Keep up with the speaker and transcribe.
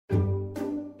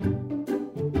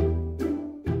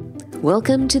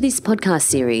Welcome to this podcast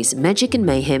series, Magic and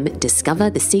Mayhem, discover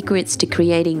the secrets to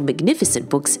creating magnificent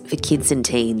books for kids and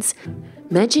teens.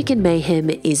 Magic and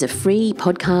Mayhem is a free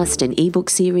podcast and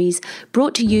ebook series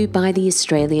brought to you by the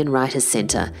Australian Writers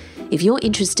Centre. If you're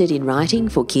interested in writing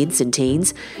for kids and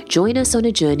teens, join us on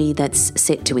a journey that's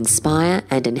set to inspire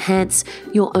and enhance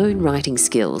your own writing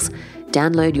skills.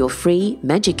 Download your free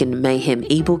Magic and Mayhem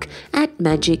ebook at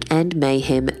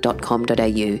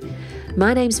magicandmayhem.com.au.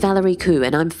 My name's Valerie Khoo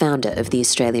and I'm founder of the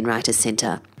Australian Writers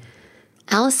Centre.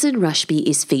 Alison Rushby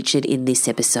is featured in this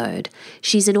episode.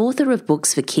 She's an author of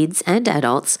books for kids and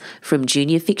adults, from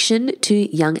junior fiction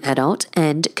to young adult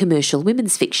and commercial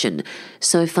women's fiction.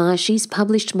 So far, she's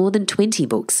published more than 20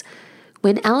 books.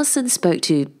 When Alison spoke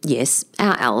to, yes,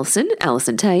 our Alison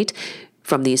Tate,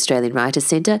 from the Australian Writers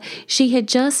Centre, she had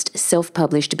just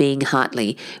self-published Being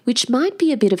Hartley, which might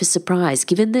be a bit of a surprise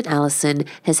given that Alison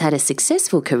has had a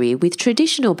successful career with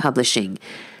traditional publishing.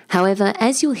 However,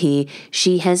 as you'll hear,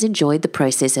 she has enjoyed the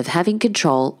process of having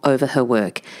control over her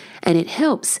work, and it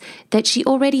helps that she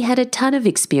already had a ton of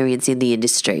experience in the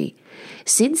industry.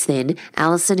 Since then,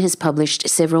 Alison has published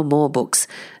several more books.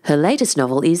 Her latest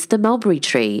novel is The Mulberry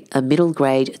Tree, a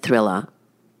middle-grade thriller.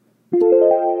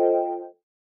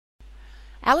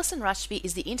 Alison Rushby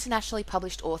is the internationally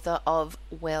published author of,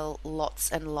 well,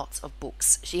 lots and lots of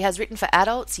books. She has written for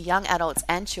adults, young adults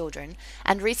and children,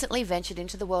 and recently ventured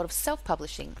into the world of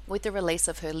self-publishing with the release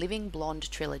of her Living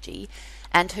Blonde trilogy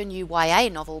and her new YA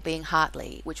novel Being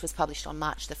Hartley, which was published on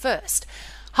March the 1st.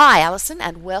 Hi, Alison,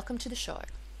 and welcome to the show.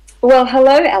 Well,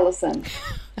 hello, Alison.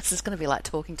 This is going to be like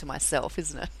talking to myself,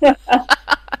 isn't it?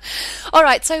 All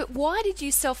right, so why did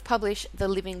you self-publish the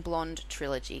Living Blonde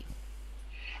trilogy?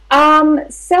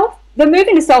 The move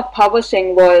into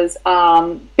self-publishing was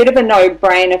a bit of a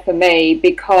no-brainer for me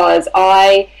because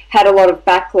I had a lot of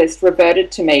backlist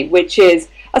reverted to me, which is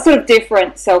a sort of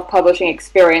different self-publishing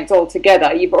experience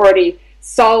altogether. You've already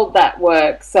sold that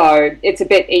work, so it's a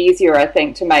bit easier, I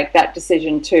think, to make that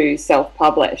decision to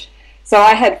self-publish. So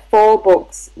I had 4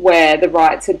 books where the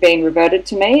rights had been reverted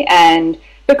to me, and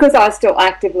because I was still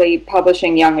actively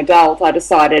publishing young adult, I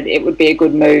decided it would be a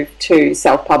good move to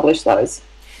self-publish those.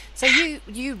 So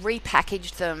you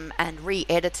repackaged them and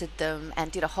re-edited them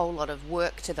and did a whole lot of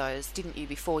work to those, didn't you,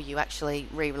 before you actually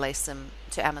re-released them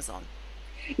to Amazon?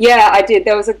 Yeah, I did.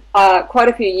 There was quite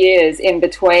a few years in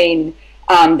between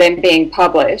them being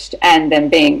published and them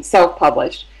being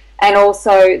self-published. And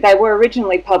also, they were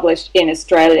originally published in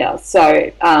Australia.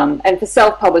 So, and for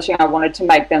self-publishing, I wanted to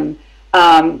make them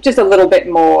just a little bit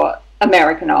more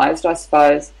Americanized, I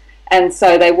suppose. And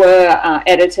so they were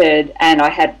edited, and I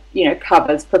had,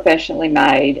 covers professionally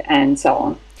made and so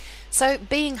on. So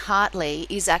Being Hartley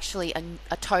is actually a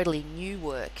totally new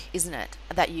work, isn't it,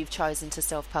 that you've chosen to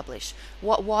self-publish?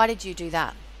 Why did you do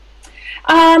that?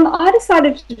 I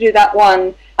decided to do that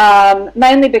one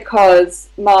mainly because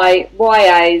my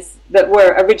YAs that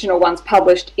were original ones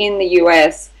published in the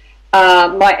US,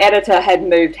 my editor had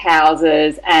moved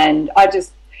houses, and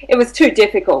it was too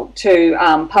difficult to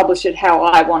publish it how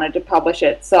I wanted to publish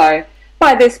it. So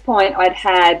by this point, I'd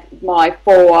had my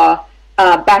 4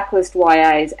 backlist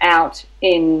YAs out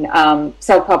in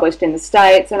self-published in the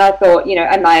States, and I thought,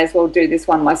 I may as well do this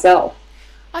one myself.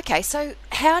 Okay, so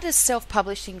how does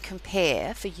self-publishing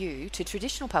compare for you to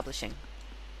traditional publishing?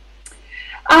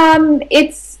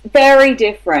 It's very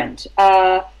different.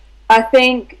 I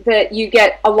think that you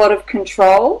get a lot of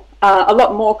control, a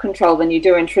lot more control than you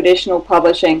do in traditional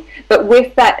publishing. But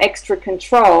with that extra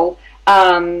control,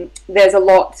 there's a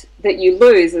lot that you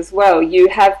lose as well. You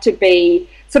have to be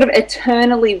sort of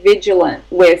eternally vigilant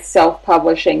with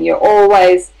self-publishing. You're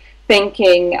always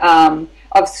thinking of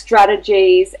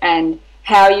strategies and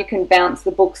how you can bounce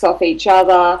the books off each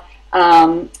other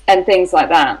and things like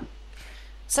that.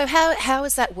 So how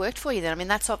has that worked for you then? I mean,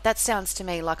 that sounds to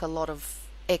me like a lot of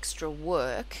extra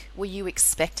work. Were you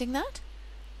expecting that?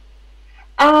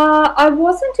 I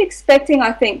wasn't expecting,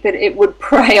 I think, that it would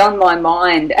prey on my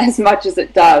mind as much as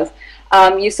it does.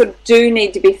 You sort of do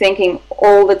need to be thinking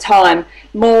all the time,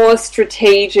 more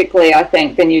strategically, I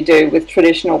think, than you do with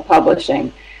traditional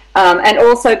publishing. And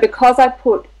also because I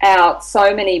put out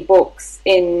so many books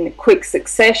in quick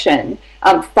succession,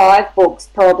 5 books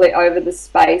probably over the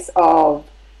space of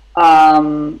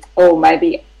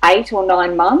maybe 8 or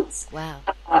 9 months. Wow.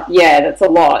 Yeah, that's a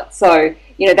lot. So,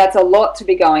 that's a lot to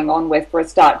be going on with for a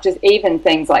start. Just even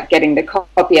things like getting the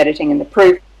copy editing and the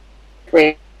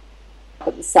proofreading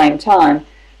at the same time,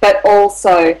 but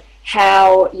also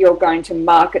how you're going to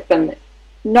market them,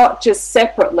 not just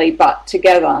separately, but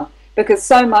together. Because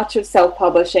so much of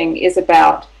self-publishing is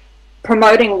about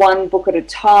promoting one book at a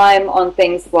time on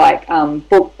things like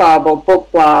BookBub or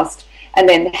Book Blast, and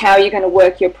then how are you going to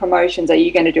work your promotions? Are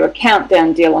you going to do a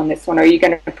countdown deal on this one? Or are you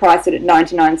going to price it at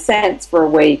 99 cents for a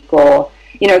week? Or,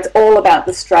 it's all about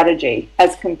the strategy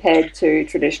as compared to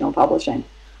traditional publishing.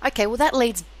 Okay, well, that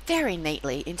leads very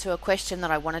neatly into a question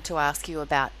that I wanted to ask you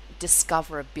about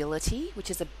discoverability,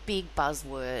 which is a big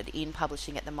buzzword in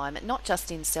publishing at the moment, not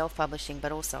just in self-publishing,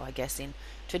 but also, I guess, in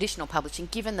traditional publishing,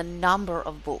 given the number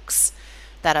of books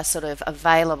that are sort of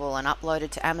available and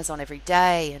uploaded to Amazon every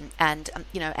day and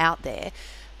out there.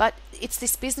 But it's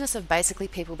this business of basically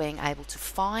people being able to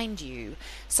find you.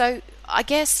 So I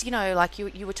guess, like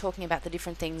you were talking about the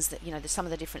different things that, some of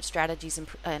the different strategies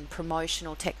and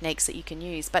promotional techniques that you can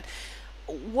use. But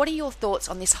what are your thoughts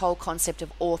on this whole concept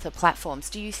of author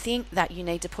platforms? Do you think that you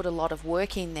need to put a lot of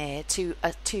work in there to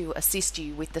assist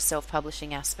you with the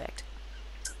self-publishing aspect?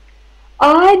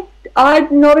 I'm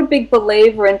not a big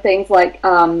believer in things like,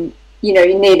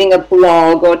 needing a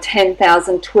blog or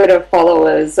 10,000 Twitter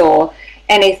followers or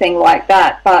anything like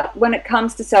that. But when it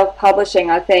comes to self-publishing,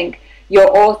 I think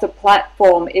your author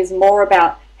platform is more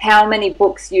about how many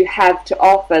books you have to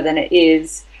offer than it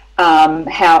is how many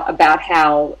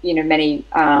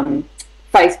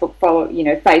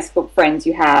Facebook friends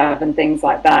you have and things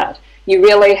like that. You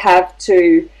really have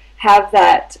to have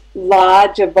that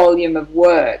larger volume of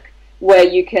work where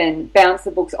you can bounce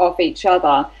the books off each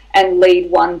other and lead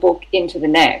one book into the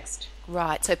next.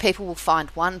 Right, so people will find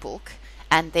one book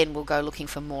and then will go looking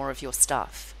for more of your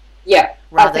stuff. Yeah.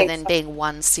 Rather than being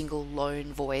one single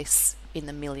lone voice in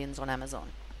the millions on Amazon.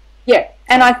 Yeah,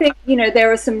 and I think,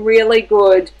 there are some really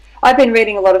good... I've been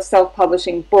reading a lot of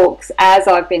self-publishing books as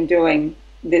I've been doing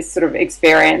this sort of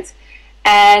experience,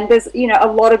 and there's, a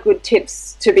lot of good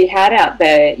tips to be had out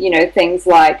there. Things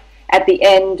like at the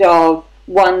end of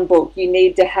one book, you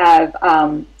need to have,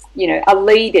 a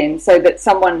lead-in so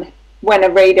that when a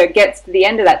reader gets to the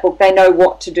end of that book, they know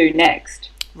what to do next.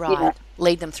 Right.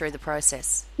 Lead them through the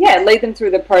process. Yeah, lead them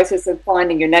through the process of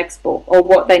finding your next book or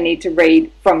what they need to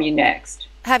read from you next.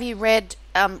 Have you read,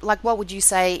 what would you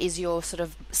say is your sort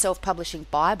of self-publishing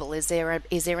Bible? Is there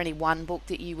any one book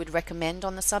that you would recommend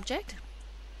on the subject?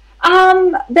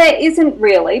 There isn't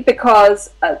really,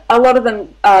 because a lot of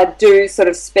them do sort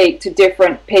of speak to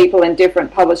different people and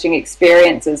different publishing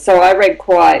experiences. So I read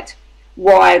quite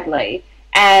widely,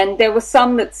 and there were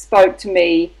some that spoke to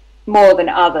me more than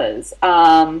others.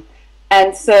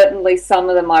 And certainly some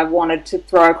of them I wanted to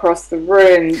throw across the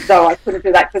room, though I couldn't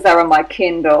do that because they were on my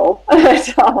Kindle.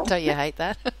 Don't you hate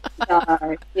that?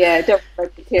 No, yeah, don't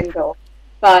break the Kindle.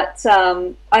 But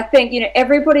I think,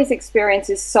 everybody's experience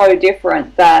is so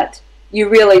different that you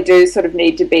really do sort of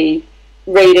need to be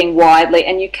reading widely,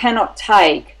 and you cannot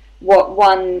take what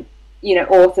one,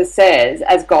 author says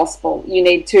as gospel. You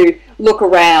need to look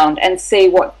around and see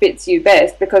what fits you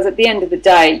best, because at the end of the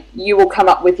day, you will come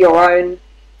up with your own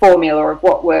formula of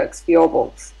what works for your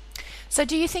books. So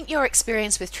do you think your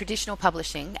experience with traditional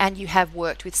publishing, and you have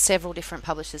worked with several different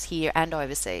publishers here and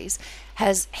overseas,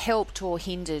 has helped or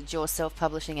hindered your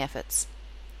self-publishing efforts?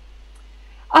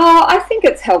 I think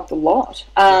it's helped a lot.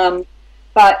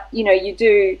 But,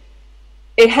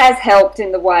 it has helped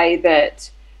in the way that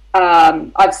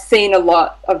I've seen a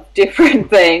lot of different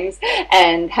things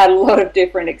and had a lot of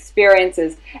different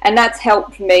experiences. And that's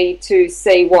helped me to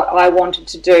see what I wanted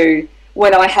to do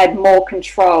when I had more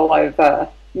control over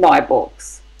my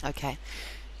books. Okay.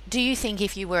 Do you think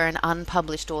if you were an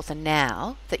unpublished author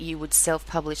now that you would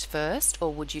self-publish first,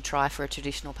 or would you try for a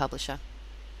traditional publisher?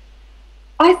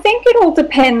 I think it all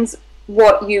depends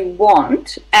what you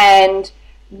want and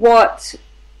what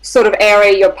sort of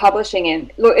area you're publishing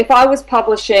in. Look, if I was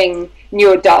publishing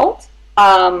new adult,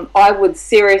 I would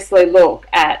seriously look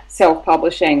at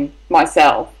self-publishing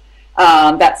myself.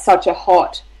 That's such a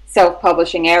hot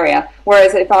self-publishing area.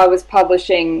 Whereas if I was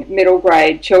publishing middle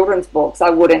grade children's books, I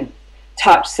wouldn't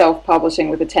touch self-publishing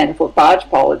with a 10-foot barge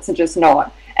pole. It's just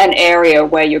not an area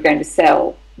where you're going to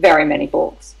sell very many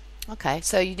books. Okay,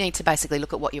 so you need to basically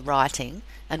look at what you're writing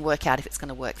and work out if it's going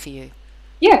to work for you.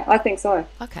 Yeah, I think so.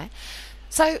 Okay.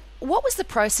 So what was the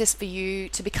process for you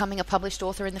to becoming a published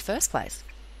author in the first place?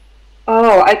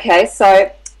 Oh, okay.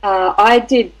 So I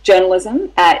did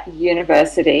journalism at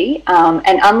university,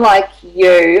 and unlike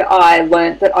you, I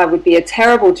learnt that I would be a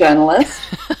terrible journalist.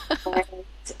 And,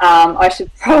 I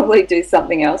should probably do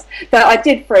something else. But I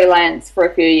did freelance for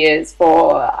a few years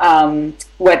for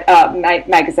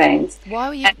magazines.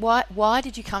 Why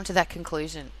did you come to that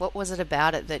conclusion? What was it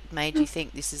about it that made you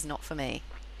think this is not for me?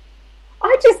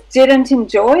 I just didn't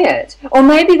enjoy it, or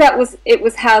maybe it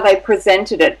was how they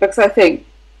presented it, because I think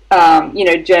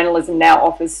journalism now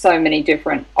offers so many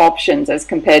different options as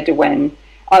compared to when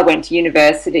I went to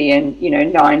university in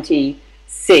 97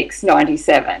 96,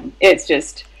 97. It's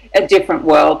just a different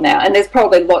world now. And there's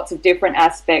probably lots of different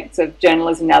aspects of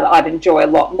journalism now that I'd enjoy a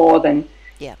lot more than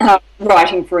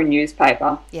writing for a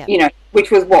newspaper,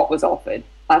 which was what was offered,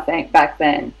 I think, back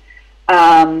then.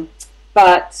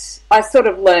 But I sort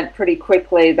of learnt pretty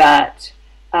quickly that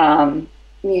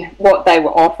what they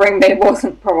were offering me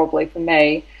wasn't probably for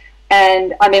me.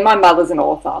 And, I mean, my mother's an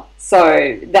author,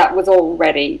 so that was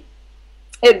already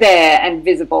there and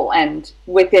visible and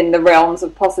within the realms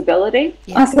of possibility,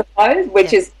 I suppose,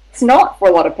 which is it's not for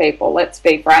a lot of people, let's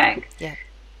be frank. Yeah.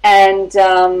 And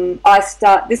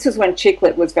this was when chick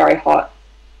lit was very hot,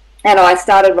 and I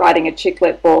started writing a chick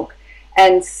lit book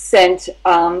and sent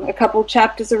a couple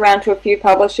chapters around to a few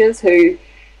publishers who,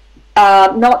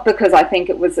 not because I think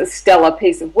it was a stellar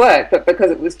piece of work, but because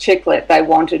it was chick lit, they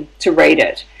wanted to read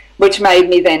it, which made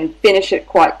me then finish it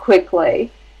quite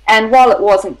quickly. And while it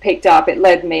wasn't picked up, it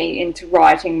led me into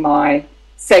writing my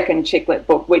second chick lit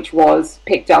book, which was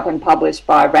picked up and published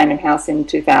by Random House in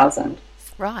 2000.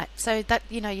 Right. So that,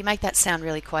 you make that sound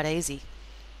really quite easy.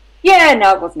 Yeah,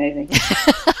 no, it wasn't easy.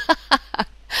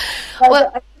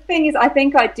 Well, the thing is, I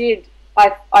think I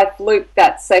fluked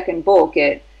that second book.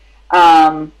 It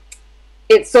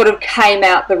sort of came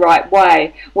out the right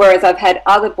way, whereas I've had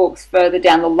other books further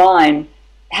down the line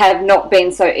have not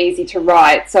been so easy to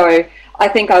write. So I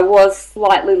think I was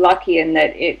slightly lucky in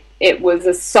that it was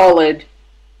a solid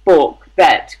book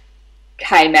that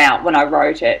came out when I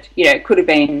wrote it. It could have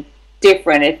been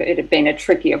different if it had been a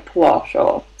trickier plot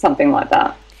or something like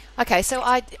that. Okay, so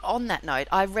on that note,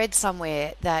 I read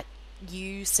somewhere that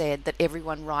you said that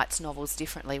everyone writes novels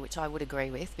differently, which I would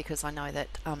agree with, because I know that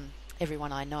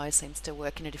everyone I know seems to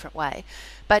work in a different way,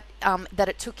 but that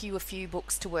it took you a few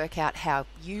books to work out how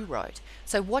you wrote.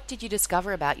 So what did you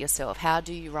discover about yourself? How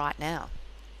do you write now?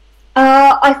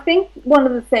 I think one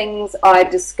of the things I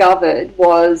discovered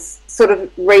was sort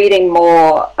of reading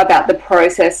more about the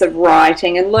process of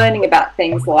writing and learning about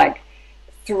things like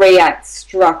 3-act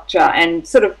structure and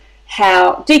sort of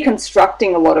how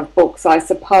deconstructing a lot of books, I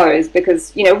suppose,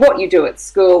 because, what you do at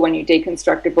school when you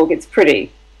deconstruct a book, it's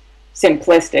pretty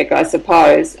simplistic, I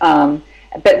suppose.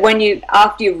 But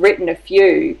after you've written a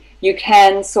few, you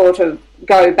can sort of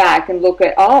go back and look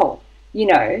at,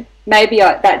 maybe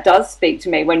that does speak to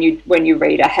me when you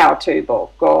read a how-to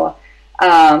book, or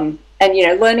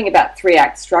learning about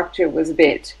 3-act structure was a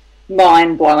bit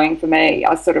mind-blowing for me.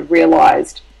 I sort of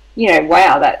realised,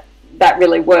 wow, that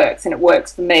really works, and it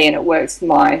works for me, and it works for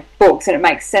my books, and it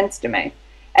makes sense to me.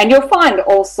 And you'll find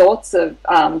all sorts of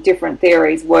different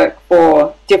theories work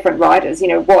for different writers.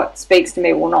 What speaks to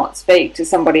me will not speak to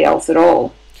somebody else at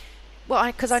all. Well,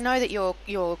 because I know that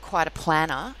you're quite a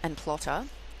planner and plotter.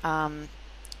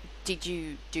 Did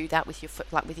you do that with your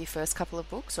first couple of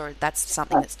books, or that's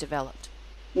something that's developed?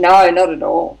 No, not at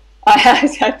all.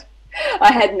 I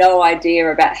had no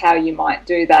idea about how you might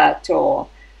do that, or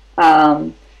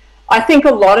I think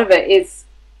a lot of it is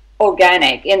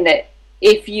organic in that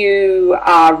if you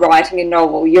are writing a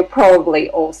novel, you're probably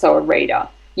also a reader.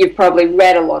 You've probably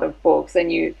read a lot of books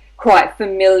and you're quite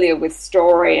familiar with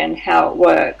story and how it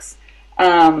works.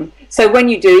 So when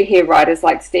you do hear writers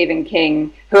like Stephen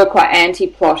King, who are quite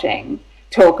anti-plotting,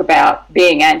 talk about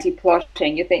being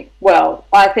anti-plotting, you think, well,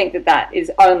 I think that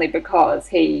is only because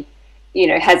he,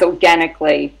 has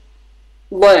organically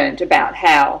learned about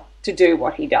how to do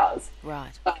what he does.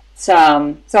 Right. But,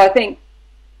 so I think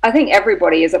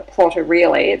everybody is a plotter,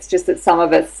 really. It's just that some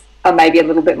of us are maybe a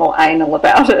little bit more anal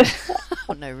about it.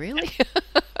 Oh, no, really?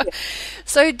 Yeah.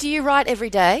 So do you write every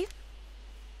day?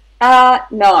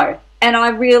 No. And I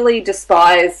really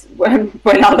despise when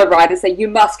other writers say, you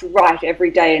must write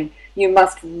every day and you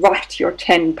must write your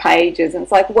 10 pages. And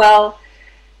it's like, well,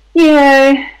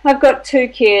 I've got 2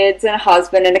 kids and a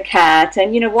husband and a cat.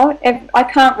 And you know what? I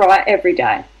can't write every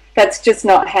day. That's just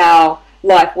not how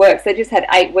life works. They just had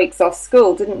 8 weeks off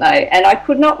school, didn't they? And I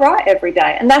could not write every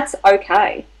day. And that's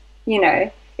okay.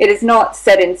 It is not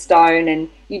set in stone, and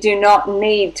you do not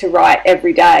need to write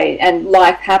every day, and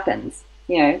life happens,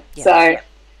 Yeah. So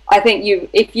I think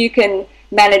if you can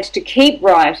manage to keep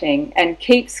writing and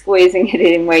keep squeezing it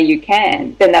in where you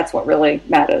can, then that's what really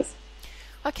matters.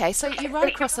 Okay, so you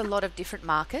write across a lot of different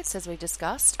markets, as we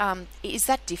discussed. Is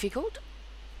that difficult?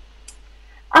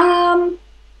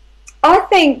 I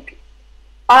think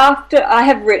after I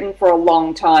have written for a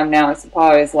long time now, I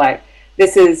suppose, like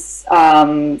this is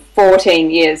 14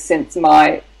 years since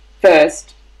my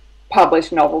first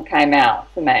published novel came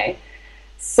out for me.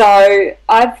 So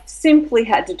I've simply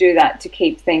had to do that to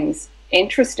keep things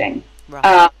interesting.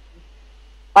 Right.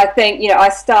 I think, I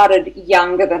started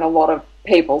younger than a lot of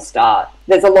people start.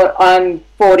 I'm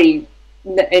 40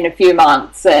 in a few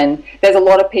months, and there's a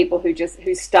lot of people who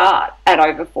start at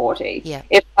over 40. Yeah.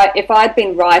 If I'd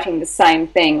been writing the same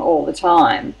thing all the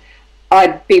time,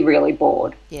 I'd be really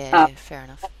bored. Yeah, fair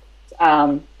enough.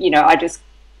 I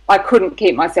couldn't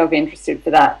keep myself interested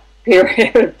for that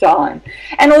period of time.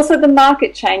 And also the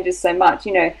market changes so much.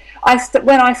 When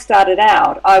I started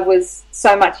out, I was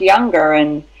so much younger,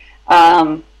 and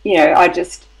I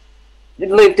just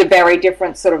lived a very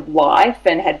different sort of life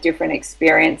and had different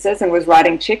experiences, and was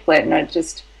writing chick lit, and I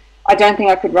don't think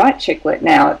I could write chick lit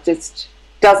now. It just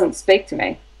doesn't speak to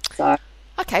me. So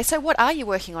Okay, so what are you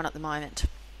working on at the moment?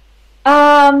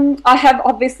 I have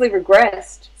obviously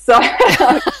regressed, so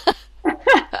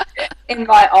in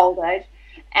my old age,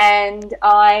 and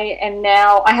I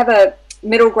have a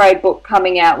middle grade book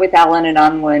coming out with Allen and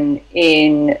Unwin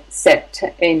in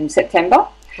September.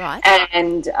 Right.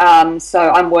 And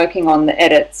so I'm working on the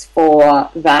edits for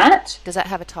that. Does that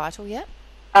have a title yet?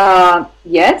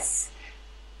 Yes.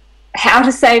 How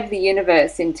to Save the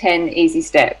Universe in 10 Easy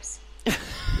Steps.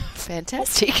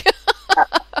 Fantastic.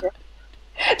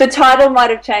 The title might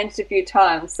have changed a few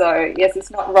times, so yes, it's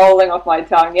not rolling off my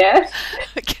tongue yet.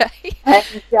 Okay.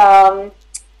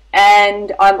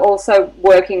 And I'm also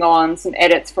working on some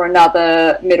edits for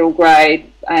another middle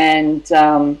grade, and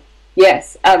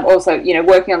yes, I'm also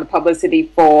working on the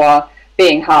publicity for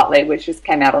Being Hartley, which just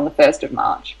came out on the 1st of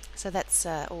March. So that's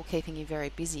all keeping you very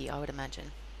busy, I would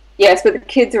imagine. Yes, but the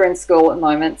kids are in school at the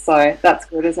moment, so that's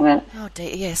good, isn't it? Oh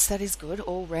dear, yes, that is good.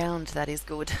 All round, that is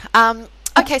good.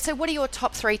 Okay, so what are your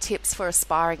top 3 tips for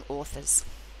aspiring authors?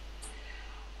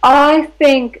 I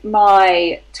think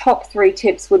my top 3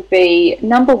 tips would be,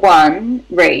 number 1,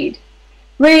 read.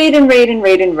 Read and read and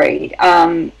read and read.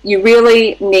 You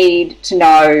really need to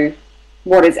know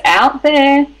what is out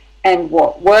there and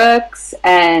what works,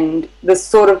 and the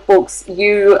sort of books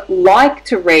you like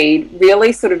to read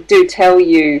really sort of do tell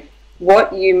you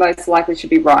what you most likely should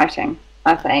be writing,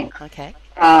 I think. Okay.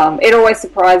 It always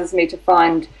surprises me to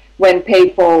find when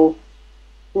people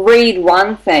read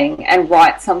one thing and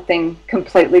write something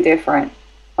completely different.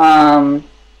 I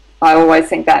always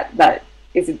think that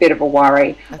is a bit of a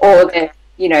worry. Okay. Or they're,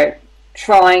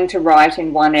 trying to write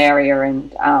in one area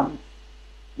and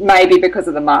maybe because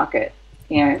of the market,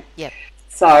 Yep.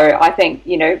 So I think,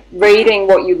 reading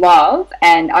what you love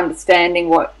and understanding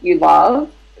what you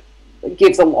love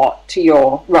gives a lot to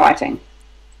your writing.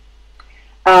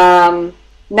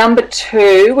 Number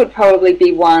 2 would probably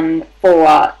be one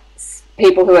for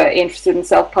people who are interested in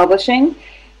self-publishing,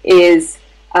 is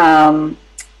coming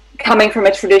from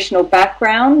a traditional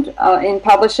background in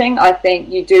publishing. I think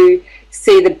you do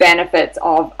see the benefits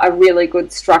of a really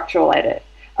good structural edit,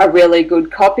 a really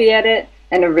good copy edit,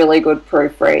 and a really good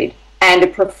proofread, and a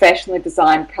professionally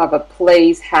designed cover.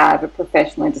 Please have a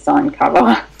professionally designed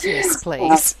cover. Yes,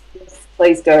 please. Yes,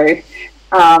 please do.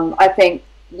 I think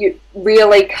you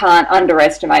really can't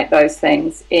underestimate those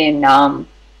things in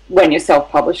when you're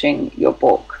self-publishing your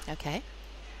book. Okay.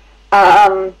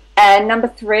 And number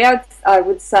 3, I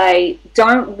would say,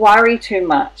 don't worry too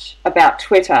much about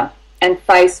Twitter and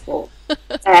Facebook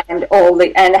and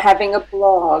having a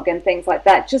blog and things like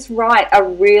that. Just write a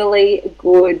really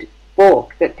good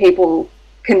book that people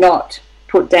cannot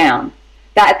put down.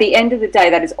 That at the end of the day,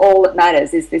 that is all that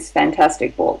matters, is this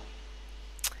fantastic book.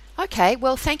 Okay,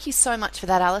 well, thank you so much for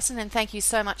that, Alison, and thank you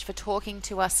so much for talking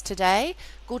to us today.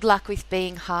 Good luck with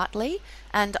Being Hartley,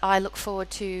 and I look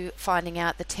forward to finding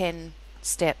out the 10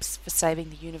 steps for saving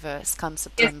the universe come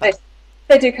September. Yes,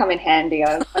 they do come in handy.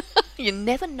 You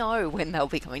never know when they'll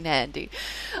be coming handy.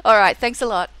 All right, thanks a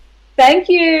lot. Thank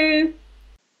you.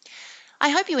 I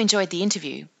hope you enjoyed the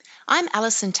interview. I'm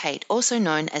Alison Tate, also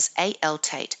known as A.L.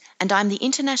 Tate, and I'm the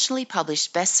internationally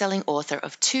published best-selling author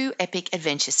of 2 epic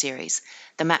adventure series,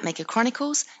 The Mapmaker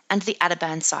Chronicles and The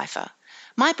Ataban Cipher.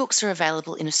 My books are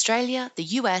available in Australia, the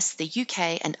US, the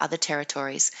UK, and other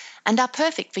territories, and are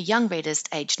perfect for young readers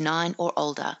aged 9 or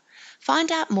older.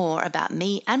 Find out more about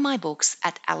me and my books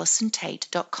at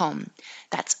AlisonTate.com.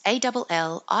 That's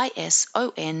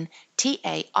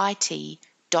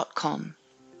ALLISONTAIT.com.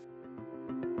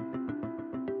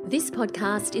 This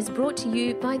podcast is brought to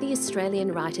you by the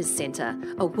Australian Writers Centre,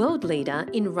 a world leader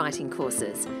in writing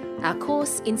courses. Our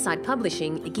course, Inside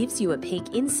Publishing, gives you a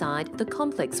peek inside the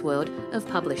complex world of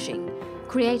publishing.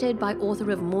 Created by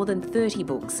author of more than 30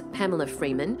 books, Pamela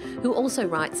Freeman, who also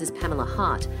writes as Pamela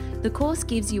Hart, the course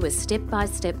gives you a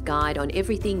step-by-step guide on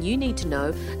everything you need to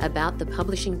know about the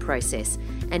publishing process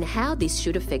and how this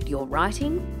should affect your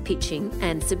writing, pitching,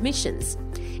 and submissions.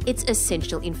 It's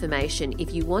essential information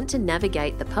if you want to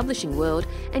navigate the publishing world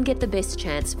and get the best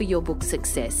chance for your book's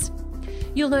success.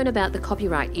 You'll learn about the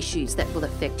copyright issues that will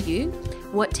affect you,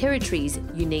 what territories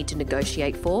you need to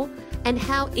negotiate for, and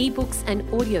how ebooks and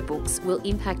audiobooks will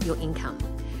impact your income.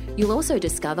 You'll also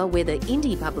discover whether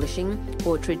indie publishing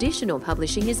or traditional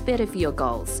publishing is better for your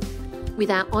goals. With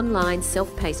our online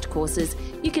self-paced courses,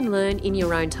 you can learn in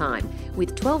your own time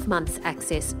with 12 months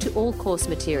access to all course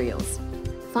materials.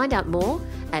 Find out more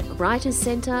at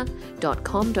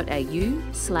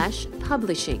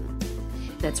writerscentre.com.au/publishing.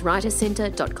 That's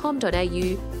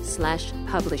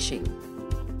writerscentre.com.au/publishing.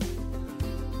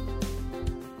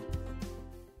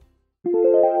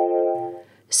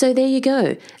 So there you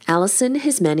go. Alison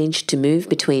has managed to move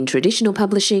between traditional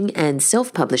publishing and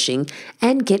self-publishing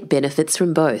and get benefits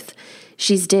from both.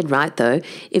 She's dead right though.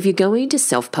 If you're going to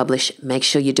self-publish, make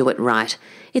sure you do it right.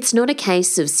 It's not a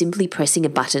case of simply pressing a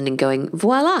button and going,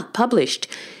 voila, published.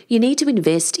 You need to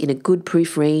invest in a good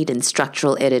proofread and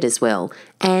structural edit as well.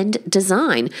 And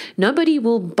design. Nobody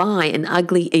will buy an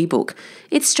ugly ebook.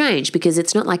 It's strange because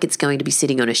it's not like it's going to be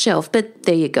sitting on a shelf, but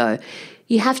there you go.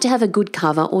 You have to have a good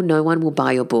cover or no one will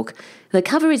buy your book. The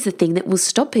cover is the thing that will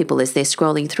stop people as they're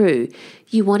scrolling through.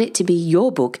 You want it to be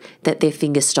your book that their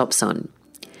finger stops on.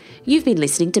 You've been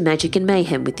listening to Magic and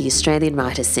Mayhem with the Australian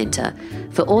Writers Centre.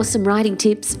 For awesome writing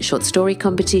tips, short story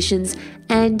competitions,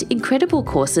 and incredible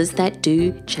courses that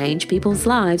do change people's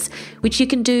lives, which you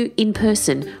can do in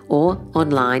person or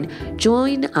online,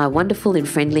 join our wonderful and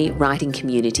friendly writing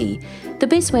community. The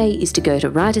best way is to go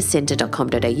to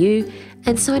writerscentre.com.au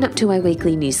and sign up to our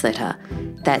weekly newsletter.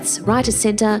 That's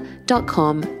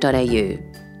writerscentre.com.au.